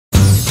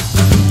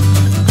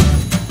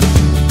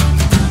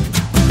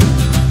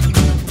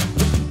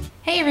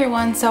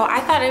everyone, so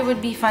I thought it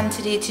would be fun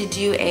today to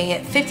do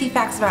a 50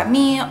 facts about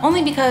me,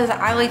 only because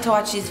I like to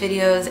watch these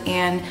videos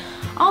and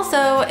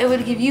also it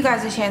would give you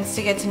guys a chance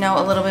to get to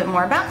know a little bit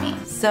more about me.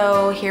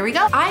 So here we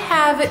go. I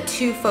have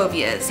 2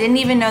 phobias. Didn't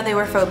even know they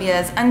were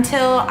phobias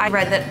until I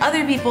read that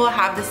other people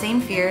have the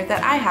same fear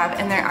that I have,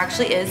 and there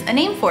actually is a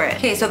name for it.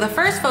 Okay, so the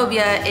first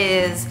phobia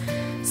is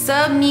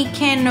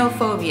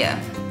submechanophobia.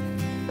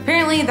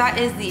 Apparently that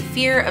is the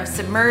fear of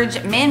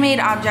submerged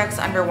man-made objects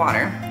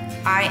underwater.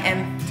 I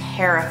am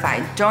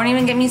terrified. Don't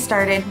even get me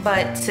started,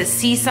 but to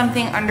see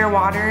something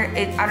underwater,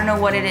 I don't know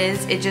what it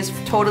is, it just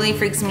totally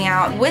freaks me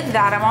out. With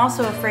that, I'm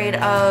also afraid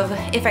of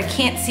if I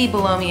can't see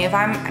below me.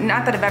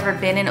 Not that I've ever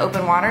been in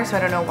open water, so I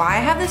don't know why I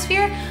have this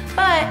fear,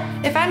 but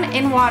if I'm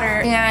in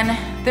water and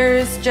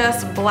there's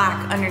just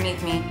black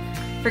underneath me,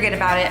 forget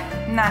about it,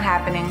 not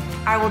happening.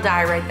 I will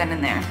die right then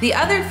and there. The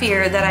other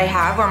fear that I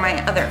have, or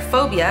my other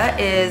phobia,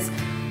 is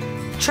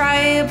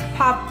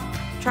trypophobia,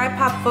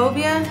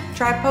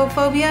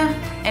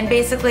 and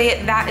basically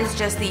that is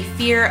just the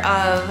fear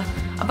of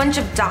a bunch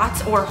of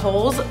dots or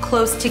holes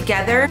close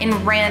together in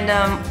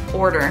random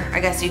order, I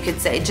guess you could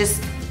say.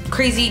 Just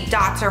crazy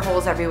dots or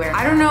holes everywhere.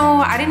 I don't know,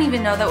 I didn't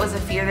even know that was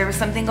a fear. There was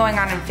something going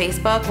on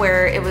Facebook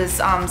where it was,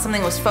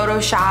 something was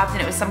photoshopped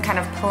and it was some kind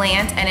of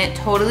plant, and it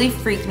totally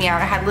freaked me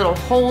out. I had little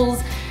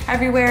holes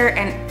everywhere,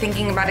 and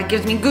thinking about it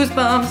gives me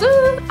goosebumps.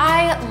 Ooh.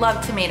 I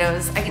love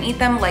tomatoes. I can eat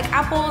them like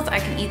apples. I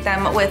can eat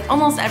them with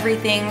almost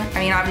everything. I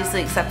mean,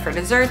 obviously except for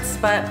desserts,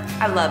 but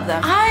I love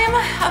them. I'm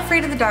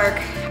afraid of the dark.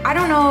 I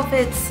don't know if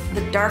it's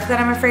the dark that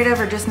I'm afraid of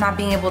or just not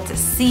being able to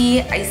see.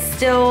 I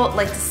still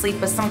like to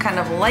sleep with some kind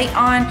of light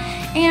on,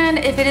 and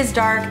if it is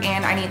dark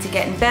and I need to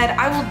get in bed,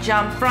 I will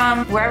jump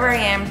from wherever I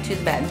am to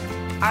the bed.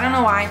 I don't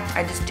know why,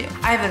 I just do.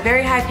 I have a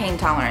very high pain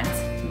tolerance.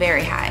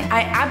 Very high.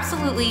 I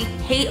absolutely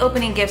hate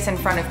opening gifts in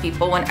front of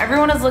people. When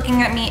everyone is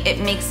looking at me,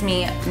 it makes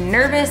me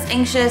nervous,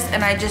 anxious,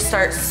 and I just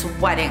start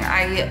sweating.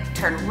 I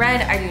turn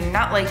red, I do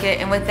not like it,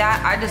 and with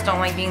that, I just don't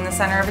like being the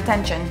center of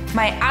attention.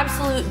 My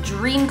absolute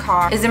dream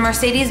car is a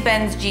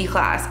Mercedes-Benz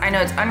G-Class. I know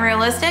it's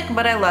unrealistic,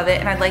 but I love it,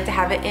 and I'd like to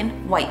have it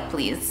in white,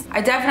 please. I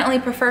definitely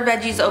prefer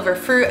veggies over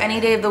fruit any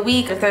day of the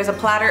week. If there's a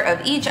platter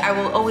of each, I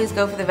will always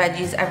go for the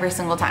veggies every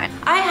single time.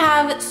 I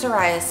have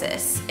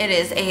psoriasis. It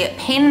is a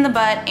pain in the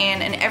butt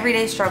and an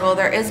everyday struggle.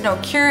 There is no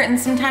cure, and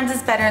sometimes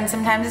it's better and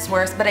sometimes it's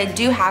worse, but I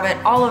do have it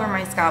all over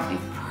my scalp.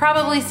 You've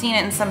probably seen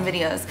it in some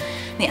videos.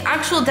 The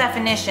actual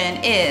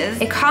definition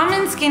is a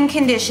common skin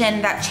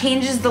condition that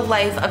changes the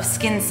life of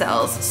skin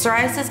cells.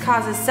 Psoriasis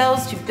causes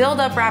cells to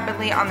build up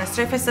rapidly on the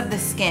surface of the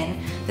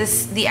skin.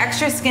 The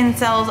extra skin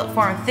cells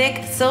form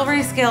thick,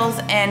 silvery scales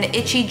and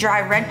itchy,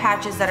 dry red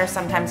patches that are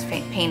sometimes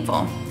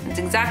painful. It's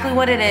exactly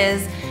what it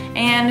is,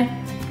 and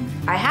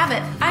I have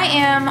it. I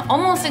am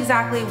almost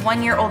exactly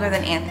 1 year older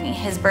than Anthony.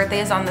 His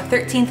birthday is on the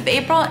 13th of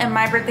April and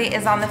my birthday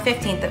is on the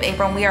 15th of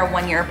April, and we are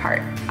 1 year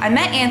apart. I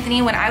met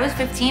Anthony when I was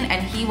 15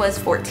 and he was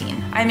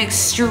 14. I'm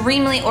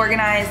extremely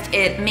organized.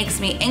 It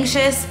makes me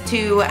anxious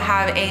to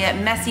have a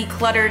messy,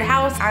 cluttered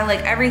house. I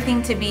like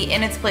everything to be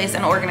in its place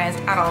and organized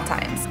at all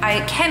times.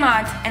 I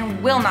cannot and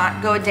will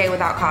not go a day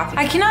without coffee.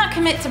 I cannot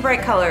commit to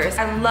bright colors.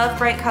 I love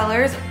bright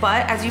colors,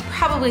 but as you've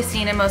probably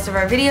seen in most of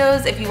our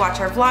videos, if you watch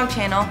our vlog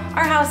channel,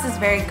 our house is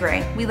very gray.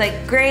 We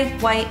like gray,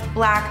 white,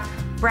 black,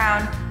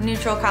 brown,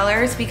 neutral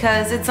colors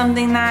because it's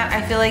something that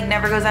I feel like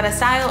never goes out of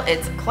style.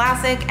 It's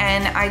classic,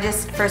 and I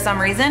just, for some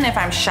reason, if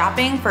I'm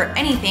shopping for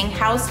anything,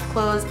 house,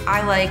 clothes,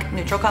 I like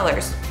neutral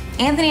colors.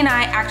 Anthony and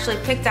I actually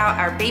picked out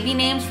our baby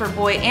names for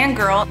boy and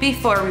girl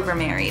before we were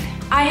married.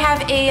 I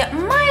have a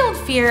mild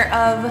fear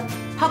of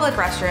public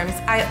restrooms.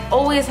 I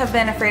always have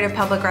been afraid of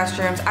public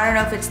restrooms. I don't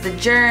know if it's the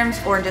germs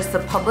or just the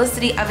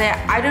publicity of it.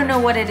 I don't know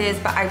what it is,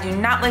 but I do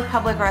not like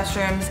public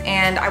restrooms,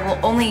 and I will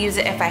only use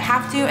it if I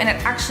have to, and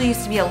it actually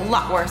used to be a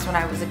lot worse when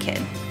I was a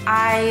kid.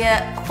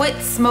 I quit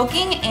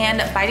smoking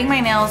and biting my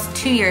nails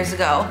 2 years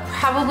ago.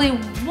 Probably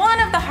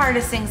one of the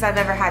hardest things I've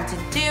ever had to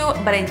do,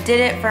 but I did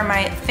it for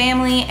my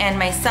family and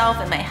myself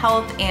and my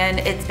health, and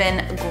it's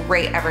been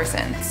great ever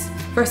since.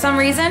 For some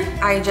reason,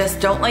 I just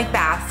don't like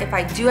baths. If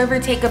I do ever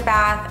take a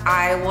bath,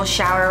 I will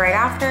shower right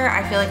after.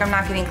 I feel like I'm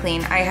not getting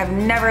clean. I have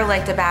never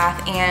liked a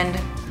bath and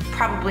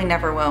probably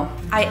never will.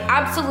 I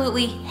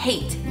absolutely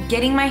hate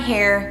getting my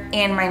hair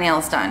and my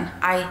nails done.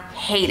 I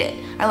hate it.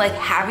 I like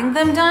having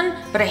them done,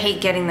 but I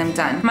hate getting them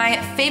done. My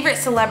favorite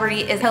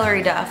celebrity is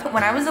Hilary Duff.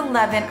 When I was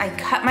 11, I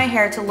cut my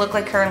hair to look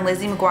like her and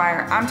Lizzie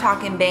McGuire. I'm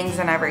talking bangs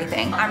and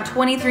everything. I'm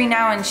 23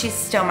 now and she's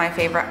still my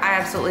favorite. I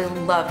absolutely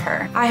love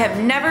her. I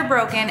have never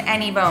broken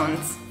any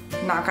bones.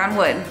 Knock on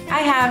wood. I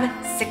have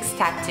 6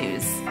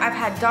 tattoos. I've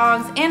had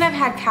dogs and I've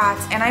had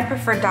cats, and I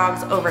prefer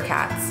dogs over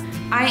cats.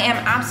 I am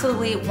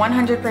absolutely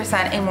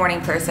 100% a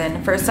morning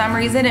person. For some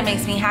reason, it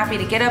makes me happy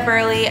to get up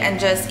early and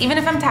just, even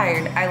if I'm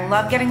tired, I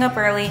love getting up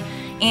early,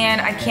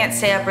 and I can't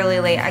stay up really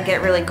late. I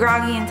get really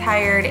groggy and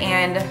tired,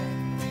 and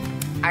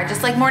I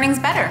just like mornings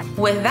better.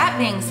 With that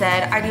being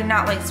said, I do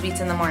not like sweets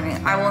in the morning.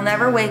 I will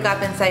never wake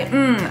up and say,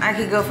 I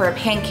could go for a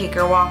pancake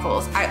or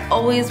waffles. I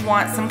always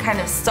want some kind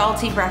of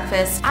salty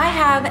breakfast. I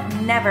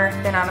have never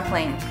been on a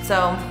plane.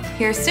 So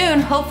here soon,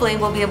 hopefully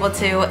we'll be able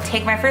to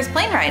take my first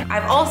plane ride.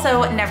 I've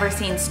also never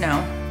seen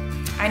snow.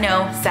 I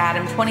know, sad,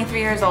 I'm 23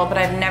 years old, but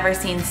I've never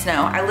seen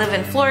snow. I live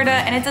in Florida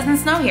and it doesn't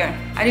snow here.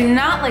 I do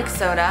not like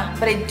soda,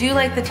 but I do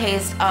like the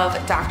taste of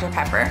Dr.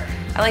 Pepper.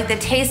 I like the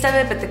taste of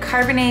it, but the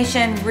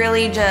carbonation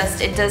really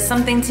it does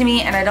something to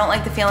me, and I don't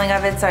like the feeling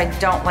of it, so I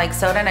don't like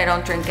soda and I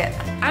don't drink it.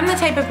 I'm the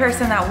type of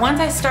person that once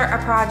I start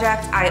a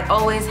project, I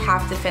always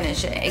have to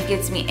finish it. It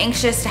gets me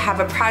anxious to have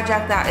a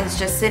project that is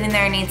just sitting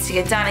there and needs to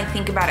get done. I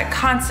think about it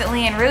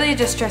constantly and really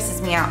just stresses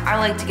me out. I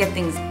like to get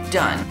things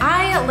done.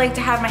 I like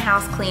to have my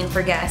house clean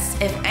for guests.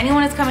 If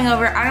anyone is coming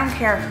over, I don't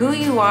care who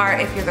you are,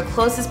 if you're the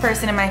closest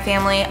person in my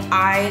family,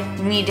 I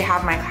need to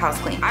have my house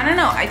clean. I don't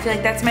know, I feel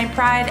like that's my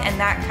pride, and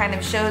that kind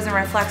of shows and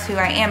reflects who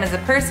I am as a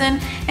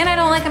person, and I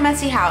don't like a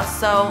messy house,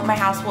 so my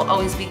house will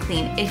always be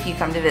clean if you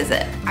come to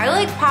visit. I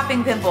like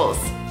popping pimples.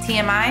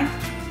 TMI?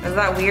 Is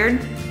that weird?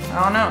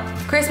 I don't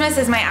know. Christmas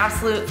is my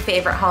absolute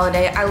favorite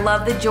holiday. I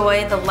love the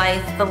joy, the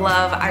life, the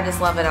love. I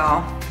just love it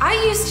all. I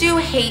used to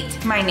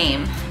hate my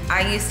name.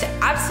 I used to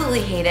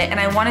absolutely hate it, and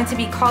I wanted to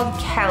be called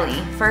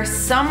Kelly. For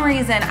some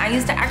reason, I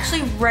used to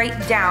actually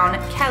write down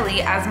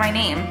Kelly as my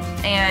name,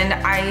 and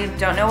I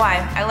don't know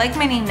why. I like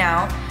my name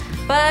now,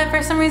 but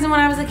for some reason when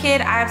I was a kid,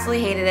 I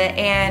absolutely hated it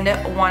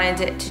and wanted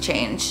it to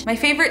change. My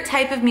favorite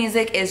type of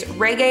music is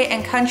reggae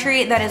and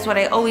country. That is what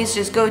I always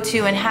just go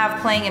to and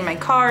have playing in my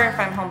car if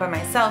I'm home by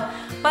myself,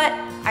 but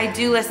I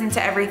do listen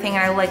to everything and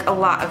I like a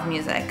lot of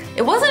music.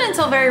 It wasn't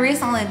until very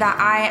recently that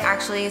I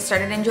actually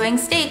started enjoying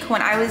steak.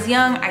 When I was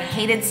young, I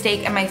hated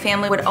steak, and my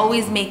family would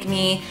always make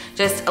me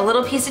just a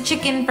little piece of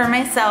chicken for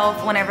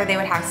myself whenever they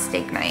would have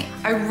steak night.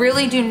 I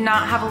really do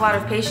not have a lot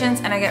of patience,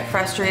 and I get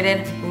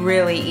frustrated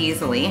really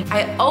easily.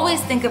 I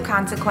always think of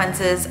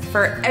consequences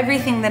for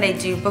everything that I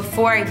do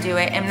before I do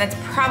it, and that's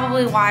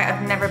probably why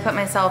I've never put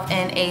myself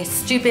in a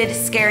stupid,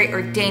 scary,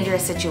 or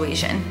dangerous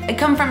situation. I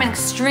come from an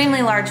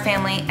extremely large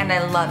family and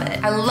I love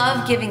it. I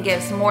love giving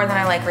gifts more than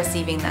I like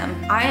receiving them.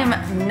 I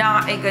am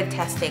not a good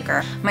test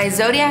taker. My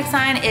zodiac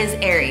sign is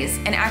Aries,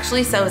 and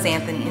actually so is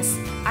Anthony's.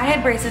 I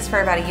had braces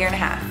for about 1.5 years.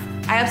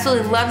 I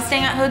absolutely love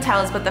staying at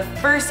hotels, but the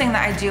first thing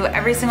that I do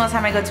every single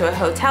time I go to a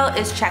hotel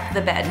is check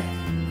the bed.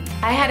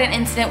 I had an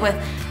incident with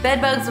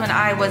bed bugs when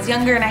I was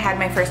younger and I had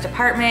my first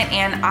apartment,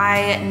 and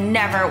I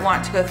never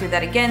want to go through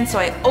that again, so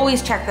I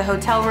always check the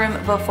hotel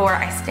room before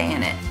I stay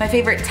in it. My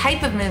favorite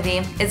type of movie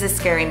is a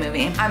scary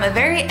movie. I'm a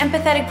very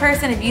empathetic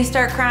person. If you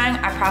start crying,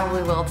 I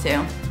probably will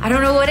too. I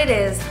don't know what it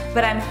is,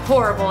 but I'm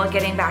horrible at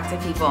getting back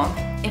to people.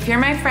 If you're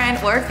my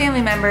friend or a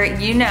family member,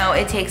 you know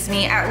it takes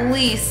me at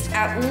least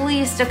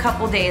a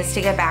couple days to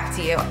get back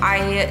to you.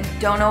 I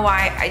don't know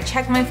why. I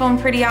check my phone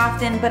pretty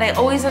often, but I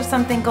always have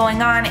something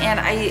going on, and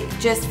I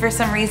just, for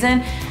some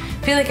reason,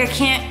 feel like I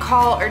can't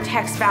call or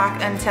text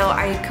back until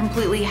I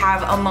completely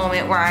have a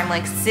moment where I'm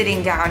like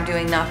sitting down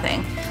doing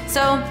nothing.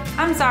 So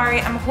I'm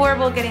sorry, I'm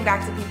horrible at getting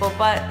back to people,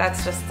 but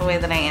that's just the way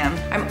that I am.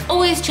 I'm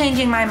always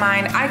changing my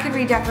mind. I could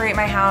redecorate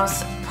my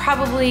house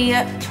probably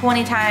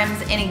 20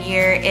 times in a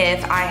year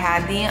if I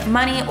had the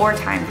money or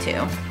time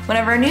to.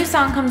 Whenever a new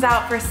song comes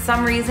out, for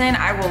some reason,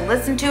 I will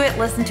listen to it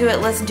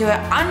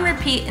on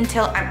repeat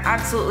until I'm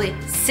absolutely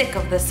sick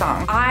of the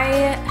song. I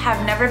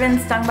have never been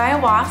stung by a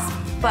wasp,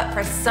 but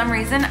for some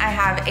reason I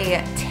have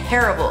a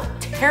terrible,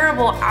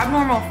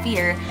 abnormal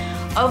fear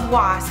of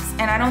wasps,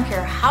 and I don't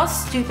care how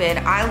stupid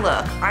I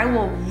look, I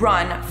will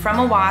run from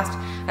a wasp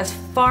as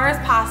far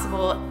as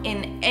possible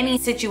in any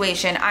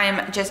situation. I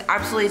am just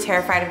absolutely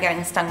terrified of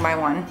getting stung by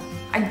one.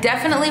 I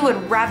definitely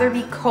would rather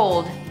be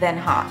cold than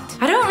hot.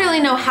 I don't really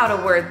know how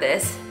to word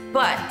this,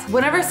 but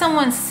whenever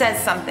someone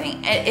says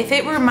something, if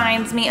it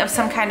reminds me of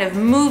some kind of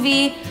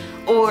movie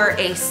or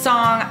a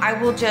song, I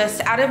will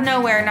just, out of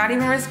nowhere, not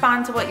even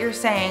respond to what you're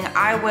saying,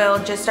 I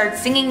will just start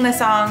singing the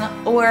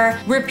song or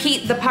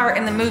repeat the part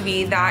in the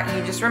movie that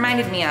you just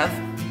reminded me of.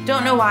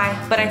 Don't know why,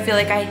 but I feel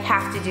like I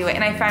have to do it,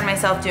 and I find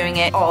myself doing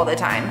it all the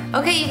time.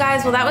 Okay, you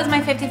guys, well that was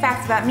my 50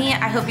 facts about me.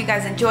 I hope you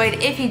guys enjoyed.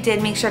 If you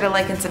did, make sure to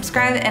like and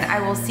subscribe, and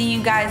I will see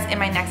you guys in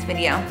my next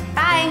video.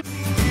 Bye!